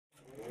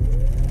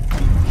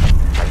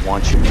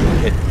want you to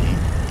hit me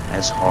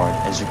as hard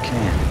as you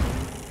can.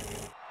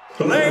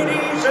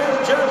 Ladies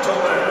and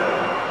gentlemen,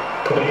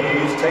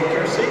 please take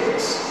your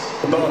seats.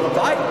 The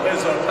fight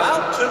is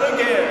about to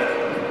begin.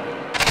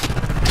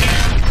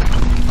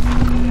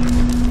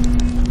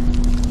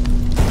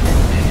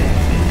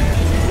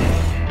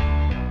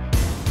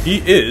 He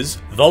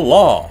is the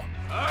law.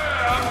 I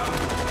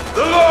am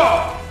the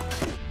law.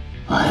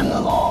 I am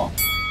the law.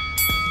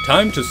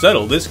 Time to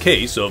settle this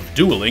case of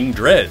dueling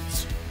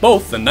dreads.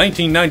 Both the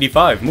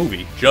 1995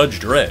 movie Judge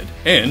Dredd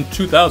and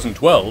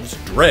 2012's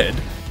Dredd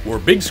were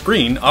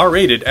big-screen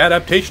R-rated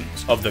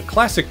adaptations of the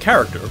classic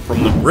character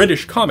from the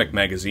British comic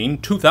magazine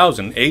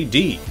 2000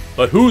 AD.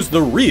 But who's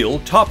the real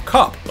top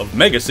cop of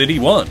Mega City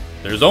 1?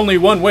 There's only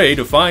one way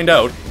to find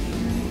out.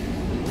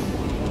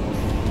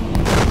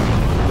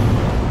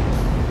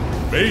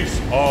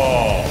 Face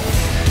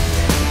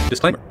Off!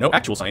 Disclaimer, no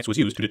actual science was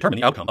used to determine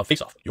the outcome of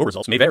Face Off. Your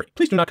results may vary.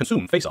 Please do not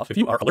consume Face Off if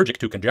you are allergic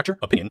to conjecture,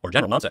 opinion, or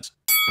general nonsense.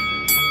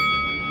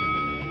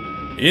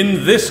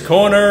 In this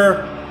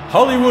corner,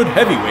 Hollywood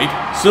heavyweight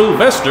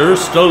Sylvester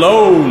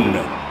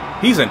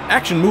Stallone. He's an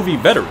action movie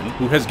veteran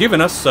who has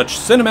given us such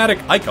cinematic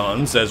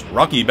icons as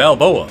Rocky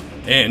Balboa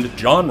and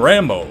John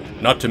Rambo,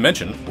 not to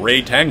mention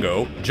Ray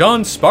Tango,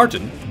 John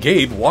Spartan,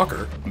 Gabe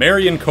Walker,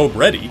 Marion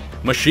Cobretti,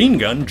 Machine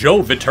Gun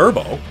Joe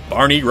Viterbo,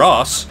 Barney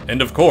Ross,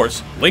 and of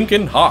course,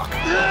 Lincoln Hawk.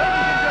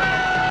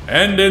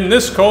 And in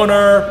this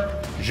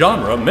corner,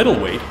 genre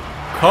middleweight,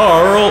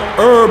 Karl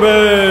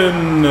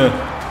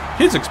Urban.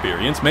 His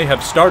experience may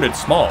have started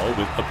small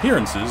with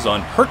appearances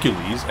on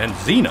Hercules and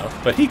Xena,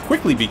 but he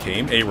quickly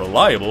became a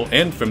reliable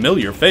and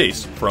familiar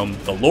face from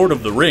The Lord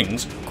of the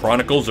Rings,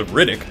 Chronicles of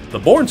Riddick, The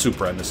Bourne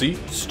Supremacy,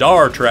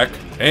 Star Trek,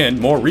 and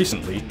more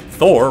recently,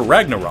 Thor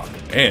Ragnarok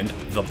and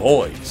The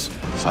Boys.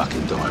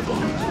 Fucking adorable.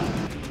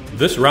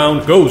 This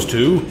round goes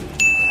to...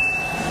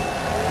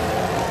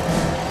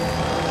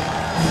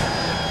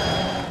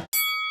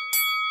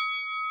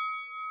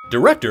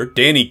 Director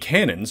Danny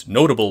Cannon's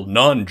notable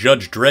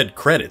non-Judge Dredd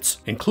credits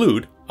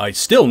include I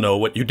Still Know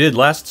What You Did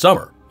Last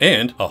Summer,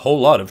 and a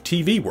whole lot of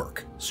TV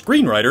work.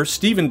 Screenwriter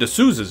Steven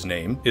D'Souza's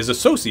name is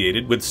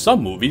associated with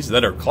some movies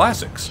that are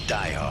classics,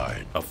 Die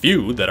Hard, a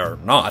few that are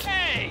not,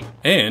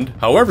 and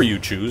however you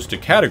choose to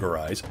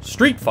categorize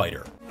Street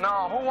Fighter.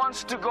 Now, who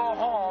wants to go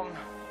home?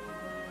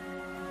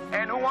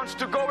 And who wants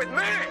to go with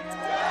me?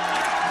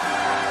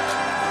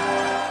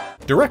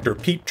 Director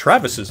Pete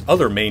Travis's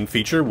other main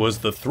feature was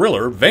the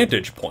thriller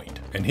Vantage Point,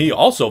 and he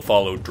also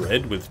followed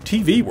Dredd with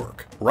TV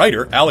work.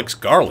 Writer Alex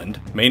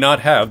Garland may not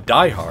have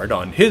Die Hard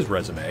on his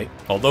resume,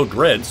 although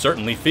Dredd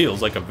certainly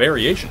feels like a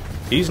variation.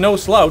 He's no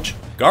slouch.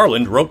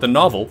 Garland wrote the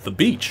novel The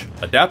Beach,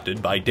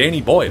 adapted by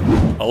Danny Boyle,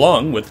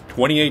 along with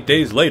 28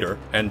 Days Later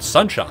and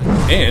Sunshine,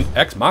 and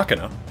Ex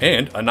Machina,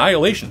 and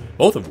Annihilation,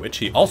 both of which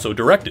he also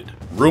directed.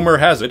 Rumor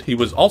has it he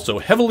was also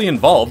heavily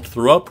involved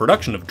throughout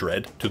production of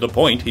Dredd, to the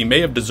point he may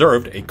have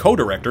deserved a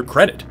co-director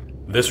credit.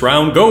 This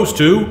round goes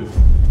to...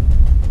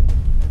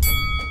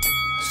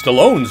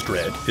 Stallone's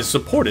Dredd is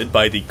supported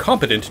by the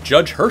competent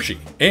Judge Hershey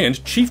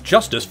and Chief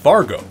Justice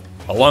Fargo,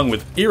 along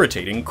with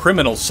irritating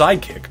criminal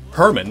sidekick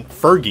Herman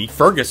Fergie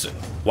Ferguson.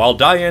 While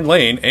Diane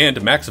Lane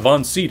and Max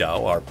von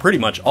Sydow are pretty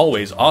much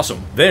always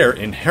awesome, their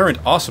inherent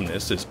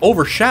awesomeness is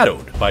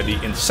overshadowed by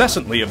the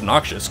incessantly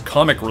obnoxious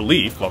comic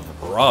relief of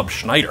Rob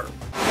Schneider.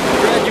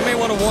 Dredd, you may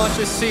want to watch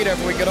your seat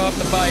after we get off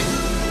the bike.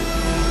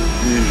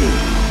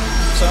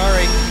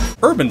 Sorry.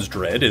 Urban's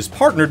Dredd is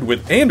partnered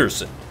with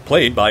Anderson,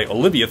 played by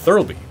Olivia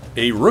Thirlby,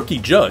 a rookie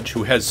judge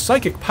who has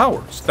psychic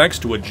powers thanks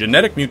to a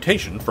genetic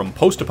mutation from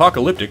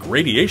post-apocalyptic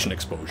radiation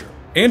exposure.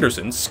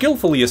 Anderson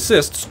skillfully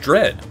assists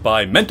Dredd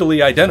by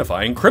mentally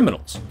identifying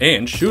criminals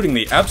and shooting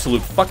the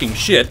absolute fucking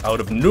shit out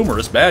of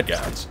numerous bad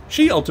guys.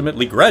 She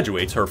ultimately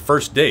graduates her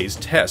first day's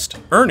test,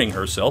 earning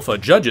herself a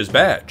judge's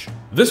badge.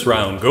 This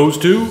round goes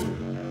to...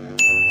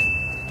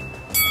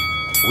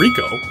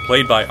 Rico,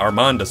 played by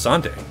Armand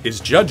Assante, is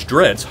Judge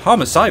Dredd's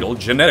homicidal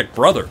genetic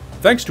brother.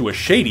 Thanks to a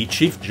shady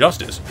Chief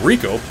Justice,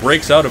 Rico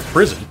breaks out of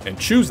prison and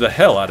chews the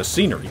hell out of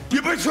scenery.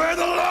 You betray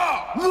the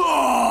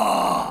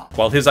law!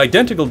 While his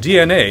identical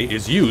DNA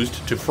is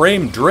used to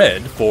frame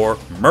Dredd for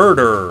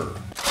murder.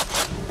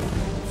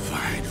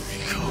 Fine,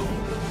 Rico.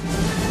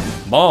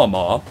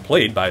 Ma,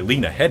 played by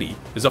Lena Headey,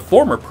 is a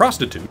former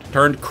prostitute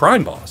turned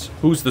crime boss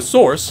who's the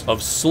source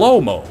of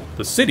Slow-Mo,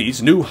 the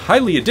city's new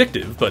highly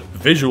addictive but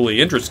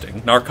visually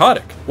interesting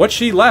narcotic. What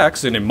she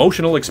lacks in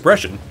emotional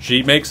expression,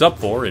 she makes up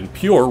for in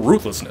pure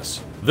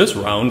ruthlessness. This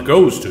round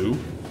goes to...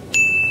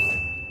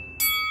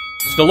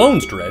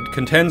 Stallone's Dredd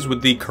contends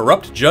with the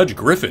corrupt Judge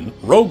Griffin,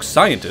 rogue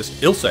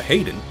scientist Ilsa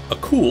Hayden, a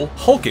cool,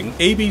 hulking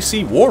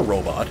ABC war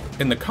robot,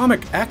 and the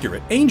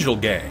comic-accurate Angel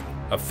Gang,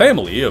 a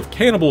family of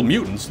cannibal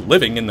mutants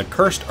living in the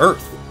cursed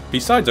Earth.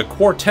 Besides a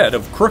quartet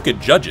of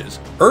crooked judges,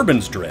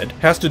 Urban's Dredd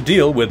has to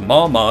deal with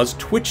Mama's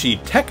twitchy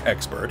tech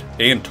expert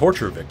and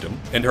torture victim,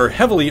 and her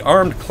heavily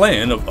armed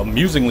clan of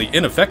amusingly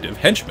ineffective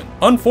henchmen.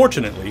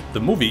 Unfortunately, the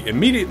movie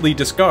immediately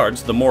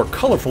discards the more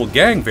colorful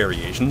gang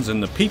variations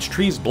in the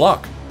Peachtree's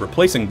block,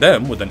 replacing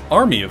them with an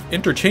army of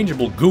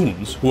interchangeable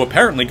goons who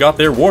apparently got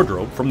their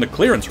wardrobe from the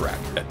clearance rack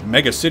at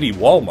Mega City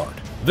Walmart.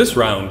 This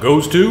round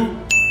goes to...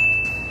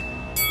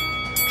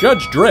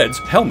 Judge Dredd's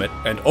helmet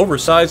and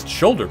oversized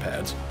shoulder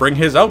pads bring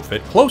his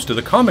outfit close to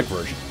the comic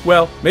version.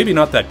 Well, maybe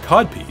not that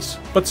codpiece,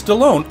 but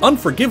Stallone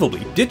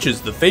unforgivably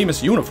ditches the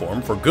famous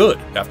uniform for good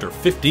after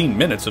 15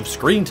 minutes of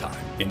screen time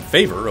in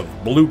favor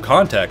of blue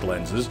contact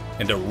lenses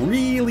and a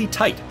really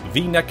tight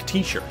V-neck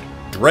t-shirt.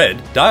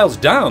 Dredd dials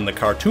down the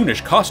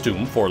cartoonish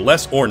costume for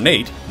less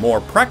ornate,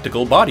 more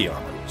practical body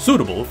armor,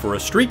 suitable for a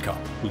street cop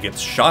who gets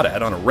shot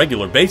at on a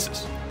regular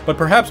basis. But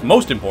perhaps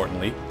most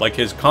importantly, like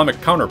his comic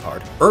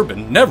counterpart,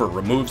 Urban never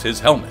removes his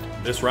helmet.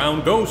 This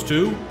round goes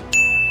to...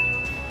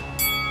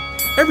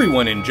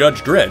 Everyone in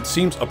Judge Dredd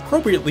seems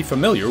appropriately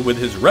familiar with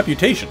his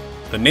reputation.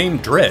 The name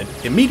Dredd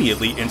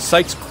immediately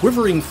incites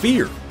quivering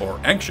fear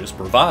or anxious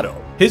bravado.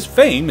 His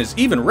fame is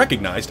even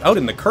recognized out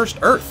in the cursed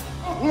earth.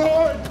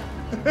 Oh,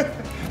 Lord!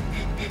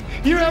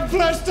 You have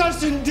blessed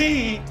us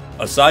indeed!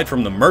 Aside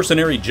from the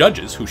mercenary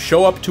judges who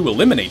show up to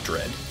eliminate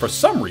Dredd, for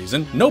some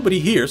reason, nobody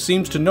here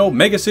seems to know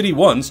Mega City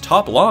 1's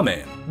top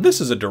lawman.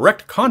 This is a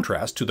direct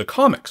contrast to the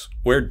comics,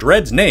 where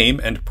Dredd's name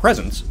and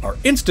presence are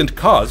instant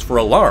cause for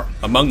alarm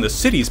among the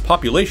city's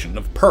population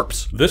of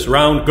perps. This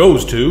round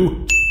goes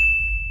to...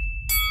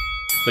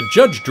 The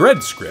Judge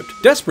Dredd script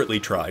desperately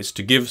tries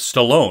to give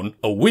Stallone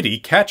a witty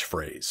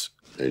catchphrase.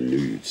 I knew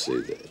you'd say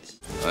that.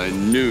 I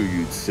knew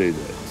you'd say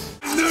that.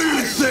 I knew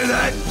you'd say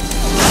that!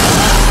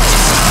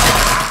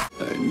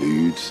 I knew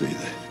you'd say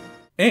that.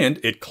 And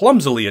it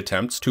clumsily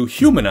attempts to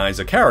humanize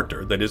a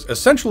character that is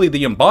essentially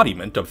the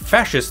embodiment of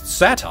fascist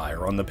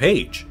satire on the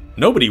page.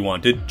 Nobody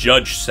wanted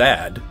Judge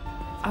Sad.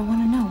 I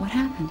want to know what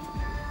happened.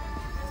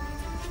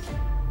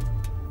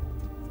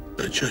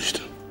 I judged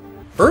him.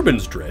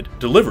 Urban's Dredd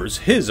delivers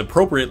his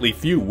appropriately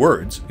few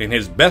words in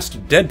his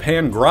best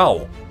deadpan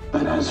growl.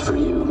 And as for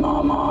you,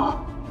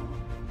 Mama,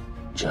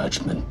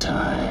 judgment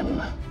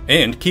time.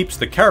 And keeps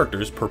the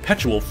character's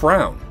perpetual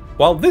frown.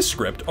 While this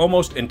script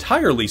almost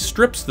entirely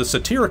strips the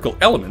satirical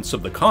elements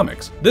of the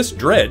comics, this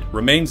Dredd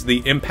remains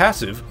the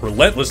impassive,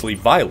 relentlessly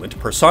violent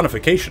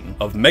personification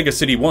of Mega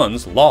City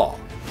 1's law.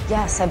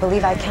 Yes, I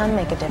believe I can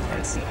make a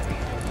difference.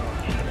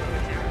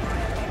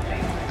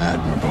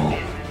 Admirable.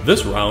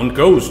 This round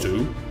goes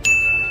to...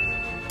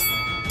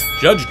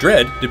 Judge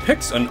Dredd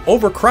depicts an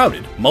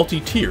overcrowded,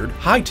 multi-tiered,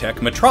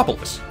 high-tech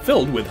metropolis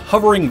filled with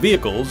hovering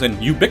vehicles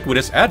and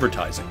ubiquitous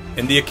advertising,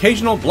 and the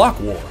occasional block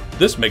war.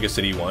 This Mega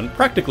City 1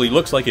 practically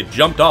looks like it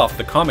jumped off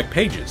the comic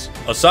pages.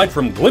 Aside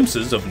from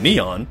glimpses of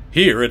neon,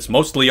 here it's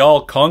mostly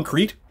all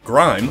concrete,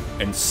 grime,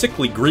 and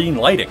sickly green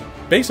lighting.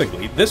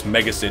 Basically, this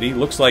mega city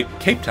looks like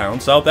Cape Town,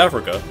 South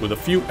Africa, with a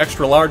few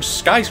extra-large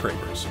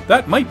skyscrapers.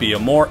 That might be a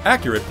more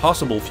accurate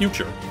possible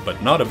future,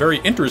 but not a very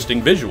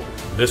interesting visual.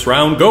 This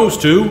round goes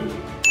to...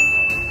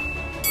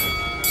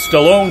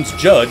 Stallone's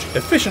Judge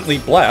efficiently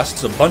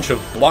blasts a bunch of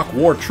block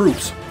war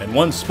troops and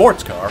one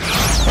sports car,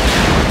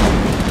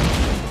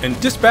 and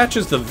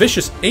dispatches the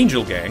vicious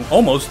Angel Gang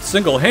almost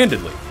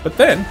single-handedly. But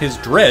then his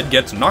Dredd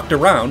gets knocked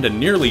around and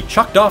nearly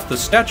chucked off the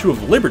Statue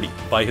of Liberty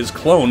by his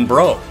clone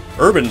bro.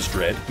 Urban's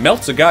Dredd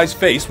melts a guy's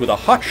face with a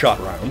hotshot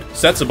round,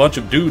 sets a bunch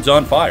of dudes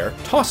on fire,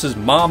 tosses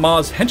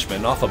Mama's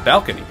henchman off a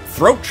balcony,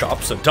 throat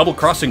chops a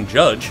double-crossing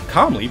judge,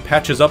 calmly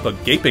patches up a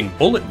gaping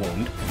bullet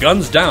wound,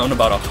 guns down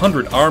about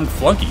 100 armed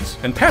flunkies,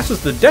 and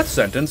passes the death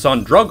sentence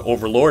on drug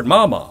overlord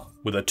Mama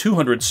with a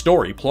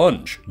 200-story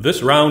plunge.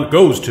 This round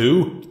goes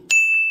to...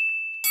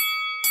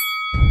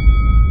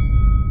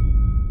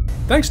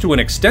 Thanks to an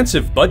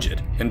extensive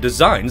budget and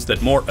designs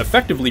that more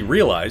effectively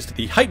realized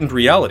the heightened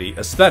reality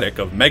aesthetic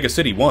of Mega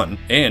City 1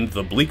 and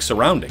the bleak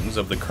surroundings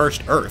of the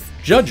cursed Earth,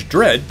 Judge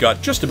Dredd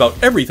got just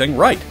about everything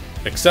right,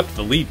 except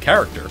the lead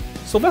character.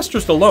 Sylvester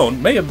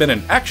Stallone may have been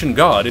an action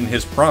god in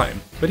his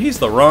prime, but he's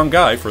the wrong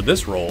guy for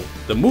this role.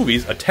 The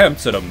movie's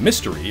attempts at a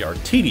mystery are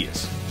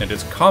tedious, and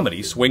its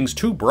comedy swings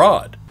too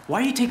broad.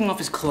 Why are you taking off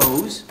his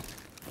clothes?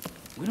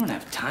 We don't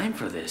have time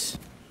for this.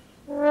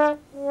 And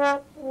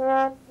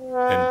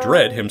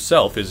Dredd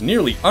himself is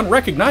nearly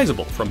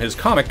unrecognizable from his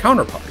comic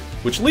counterpart,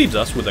 which leaves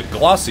us with a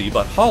glossy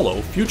but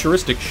hollow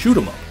futuristic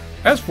shoot-'em-up.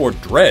 As for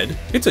Dredd,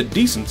 it's a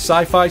decent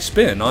sci-fi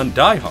spin on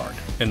Die Hard,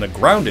 and the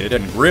grounded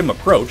and grim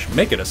approach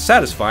make it a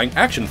satisfying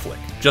action flick,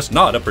 just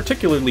not a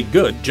particularly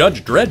good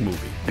Judge Dredd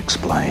movie.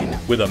 Explain.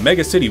 With a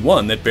Mega City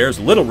 1 that bears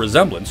little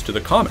resemblance to the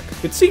comic,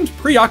 it seems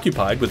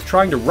preoccupied with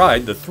trying to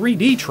ride the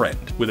 3D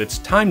trend with its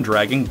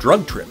time-dragging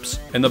drug trips,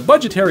 and the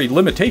budgetary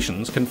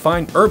limitations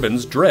confine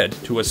Urban's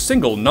Dredd to a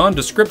single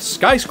nondescript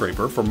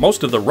skyscraper for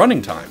most of the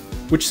running time.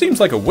 which seems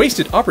like a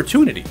wasted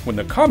opportunity when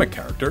the comic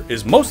character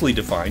is mostly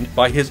defined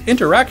by his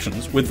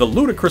interactions with the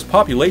ludicrous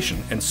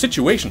population and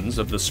situations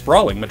of the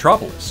sprawling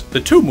metropolis. The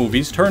two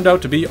movies turned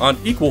out to be on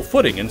equal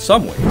footing in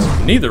some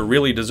ways. Neither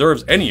really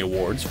deserves any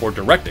awards for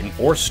directing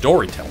or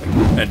storytelling,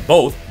 and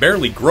both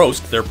barely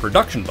grossed their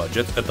production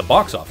budgets at the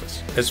box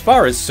office. As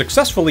far as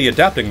successfully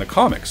adapting the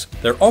comics,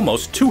 they're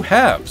almost two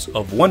halves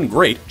of one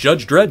great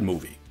Judge Dredd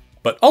movie.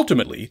 But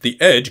ultimately, the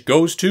edge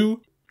goes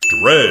to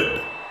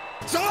Dredd.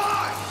 It's a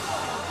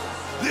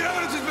lie! The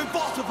evidence has been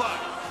falsified!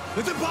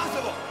 It's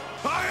impossible!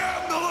 I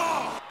am the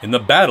law! In the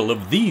battle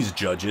of these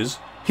judges,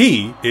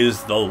 he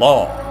is the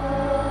law.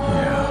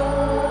 Yeah.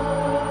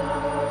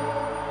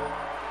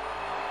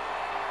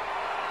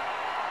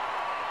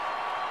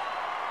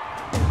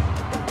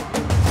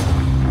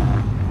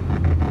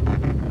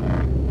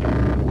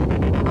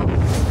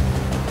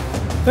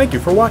 Thank you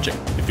for watching.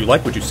 If you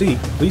like what you see,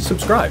 please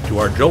subscribe to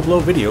our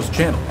JoBlo Videos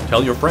channel.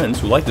 Tell your friends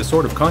who like this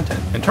sort of content,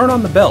 and turn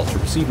on the bell to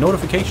receive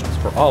notifications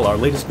for all our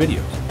latest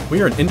videos.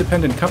 We are an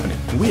independent company,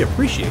 and we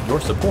appreciate your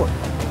support.